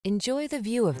Enjoy the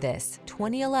view of this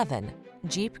 2011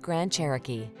 Jeep Grand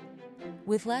Cherokee.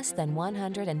 With less than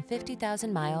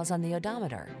 150,000 miles on the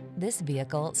odometer, this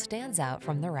vehicle stands out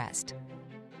from the rest.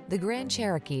 The Grand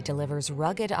Cherokee delivers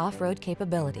rugged off-road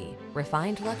capability,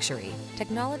 refined luxury,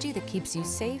 technology that keeps you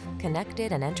safe,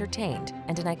 connected, and entertained,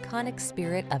 and an iconic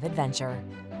spirit of adventure.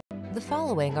 The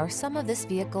following are some of this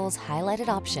vehicle's highlighted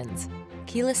options: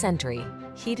 keyless entry,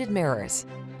 heated mirrors,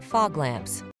 fog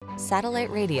lamps,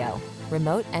 satellite radio,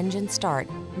 remote engine start,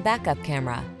 backup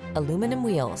camera, aluminum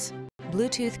wheels,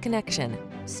 Bluetooth connection,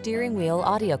 steering wheel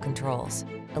audio controls,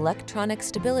 electronic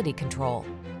stability control.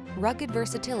 Rugged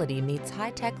versatility meets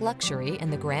high-tech luxury in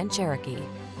the Grand Cherokee.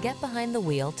 Get behind the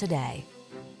wheel today.